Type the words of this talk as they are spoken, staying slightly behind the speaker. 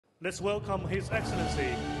Let's welcome His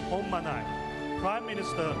Excellency Hong Manai, Prime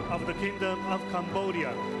Minister of the Kingdom of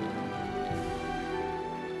Cambodia.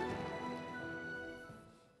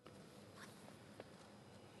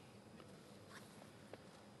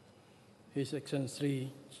 His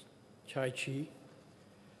Excellency Chai Chi,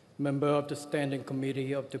 Member of the Standing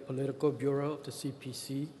Committee of the Political Bureau of the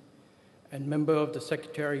CPC, and Member of the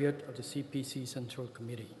Secretariat of the CPC Central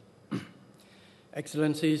Committee.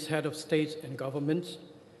 Excellencies, Head of States and Governments,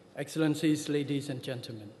 Excellencies, ladies and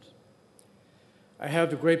gentlemen. I have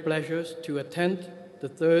the great pleasure to attend the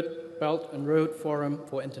third Belt and Road Forum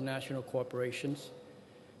for International Cooperations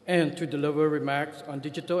and to deliver remarks on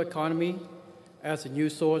digital economy as a new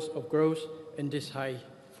source of growth in this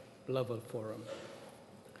high-level forum.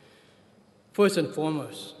 First and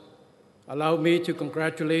foremost, allow me to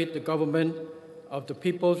congratulate the government of the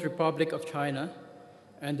People's Republic of China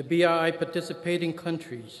and the BRI participating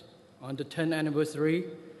countries on the 10th anniversary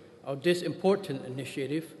of this important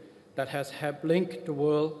initiative that has helped link the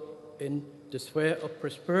world in the sphere of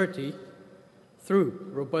prosperity through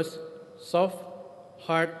robust, soft,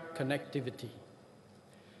 hard connectivity.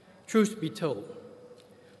 Truth be told,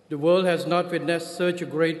 the world has not witnessed such a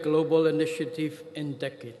great global initiative in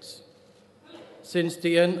decades. Since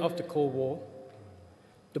the end of the Cold War,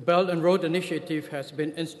 the Belt and Road Initiative has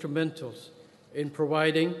been instrumental in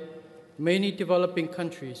providing many developing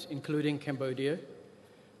countries, including Cambodia,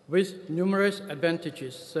 with numerous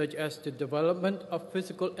advantages such as the development of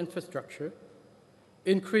physical infrastructure,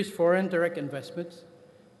 increased foreign direct investments,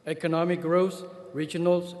 economic growth,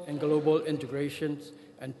 regional and global integrations,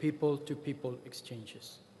 and people-to-people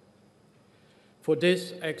exchanges. For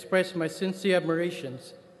this, I express my sincere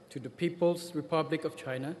admirations to the People's Republic of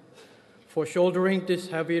China for shouldering these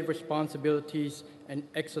heavy responsibilities and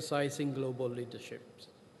exercising global leadership.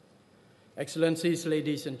 Excellencies,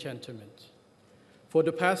 ladies and gentlemen, for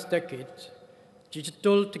the past decade,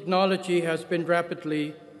 digital technology has been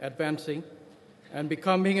rapidly advancing and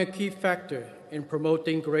becoming a key factor in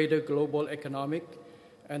promoting greater global economic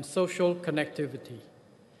and social connectivity,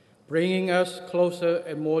 bringing us closer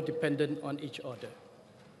and more dependent on each other.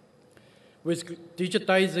 With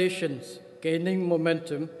digitizations gaining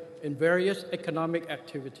momentum in various economic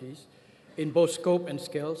activities in both scope and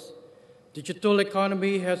scales, digital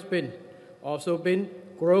economy has also been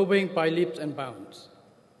growing by leaps and bounds.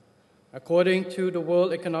 According to the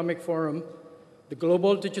World Economic Forum, the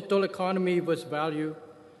global digital economy was valued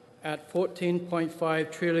at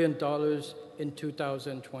 $14.5 trillion in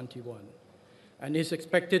 2021 and is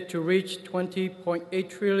expected to reach $20.8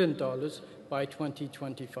 trillion by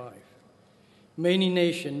 2025. Many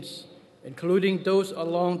nations, including those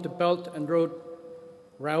along the Belt and Road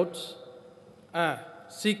routes, are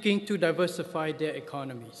seeking to diversify their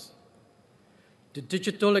economies. The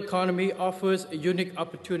digital economy offers a unique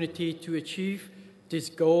opportunity to achieve this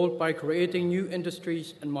goal by creating new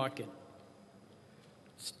industries and markets,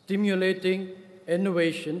 stimulating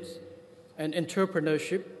innovations and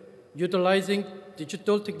entrepreneurship, utilizing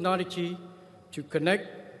digital technology to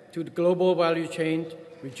connect to the global value chain,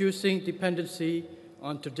 reducing dependency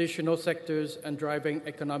on traditional sectors and driving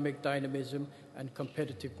economic dynamism and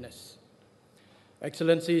competitiveness.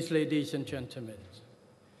 Excellencies, ladies and gentlemen,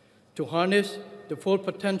 to harness the full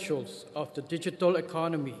potentials of the digital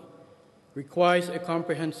economy requires a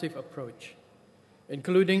comprehensive approach,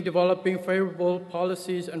 including developing favorable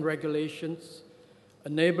policies and regulations,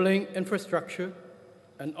 enabling infrastructure,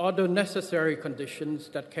 and other necessary conditions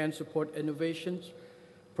that can support innovations,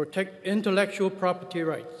 protect intellectual property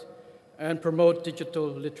rights, and promote digital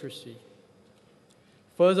literacy.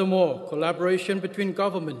 Furthermore, collaboration between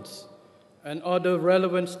governments and other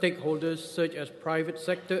relevant stakeholders, such as private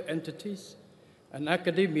sector entities and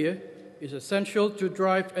academia, is essential to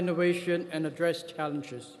drive innovation and address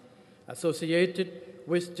challenges associated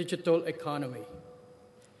with digital economy.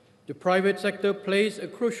 The private sector plays a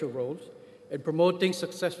crucial role in promoting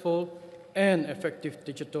successful and effective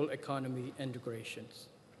digital economy integrations.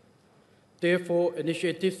 Therefore,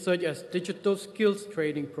 initiatives such as digital skills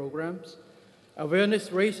training programs,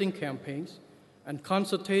 awareness-raising campaigns, and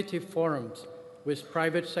consultative forums with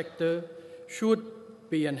private sector should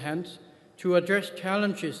be enhanced to address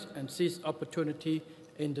challenges and seize opportunity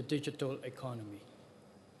in the digital economy.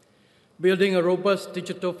 Building a robust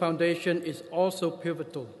digital foundation is also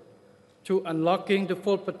pivotal to unlocking the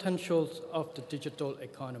full potentials of the digital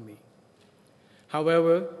economy.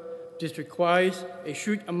 However, this requires a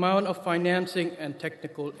huge amount of financing and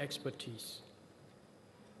technical expertise.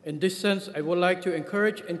 In this sense, I would like to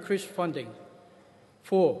encourage increased funding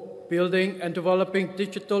for building and developing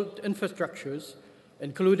digital infrastructures,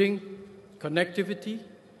 including connectivity,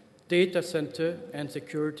 data center and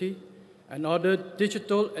security, and other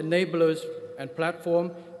digital enablers and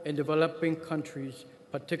platforms in developing countries,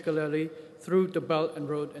 particularly through the Belt and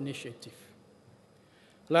Road Initiative.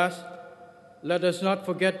 Last, let us not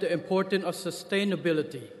forget the importance of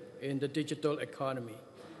sustainability in the digital economy.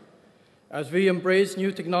 As we embrace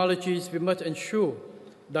new technologies, we must ensure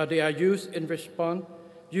that they are used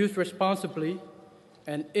responsibly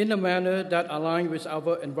and in a manner that aligns with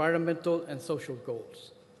our environmental and social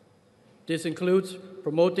goals. This includes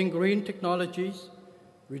promoting green technologies,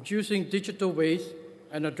 reducing digital waste,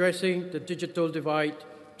 and addressing the digital divide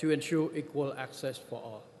to ensure equal access for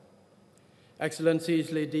all.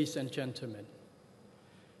 Excellencies, ladies and gentlemen,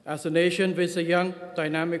 as a nation with a young,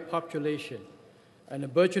 dynamic population and a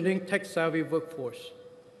burgeoning tech-savvy workforce,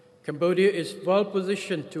 Cambodia is well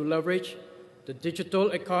positioned to leverage the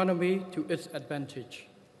digital economy to its advantage.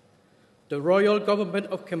 The Royal Government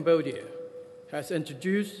of Cambodia has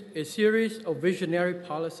introduced a series of visionary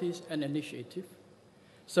policies and initiatives,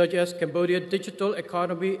 such as Cambodia Digital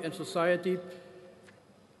Economy and Society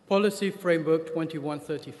Policy Framework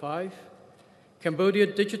 2135, Cambodia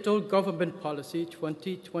Digital Government Policy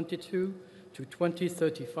 2022 to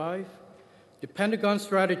 2035, the Pentagon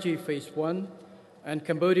Strategy Phase 1, and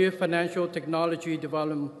Cambodia Financial Technology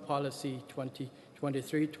Development Policy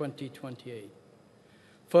 2023-2028,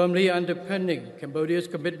 firmly underpinning Cambodia's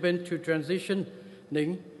commitment to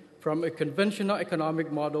transitioning from a conventional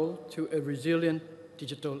economic model to a resilient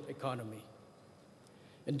digital economy.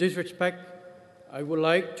 In this respect, I would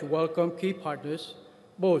like to welcome key partners,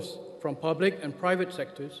 both from public and private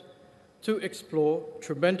sectors, to explore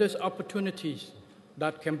tremendous opportunities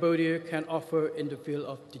that Cambodia can offer in the field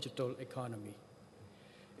of digital economy.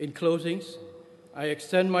 In closing, I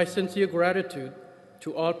extend my sincere gratitude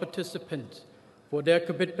to all participants for their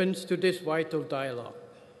commitments to this vital dialogue.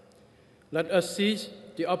 Let us seize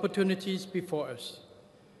the opportunities before us,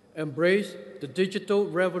 embrace the digital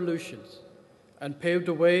revolutions, and pave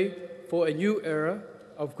the way for a new era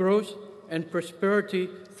of growth and prosperity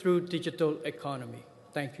through digital economy.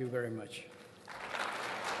 Thank you very much.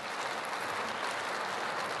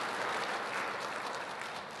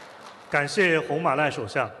 感谢洪马奈首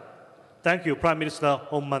相 ，Thank you, Prime Minister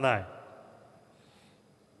Hon Manet.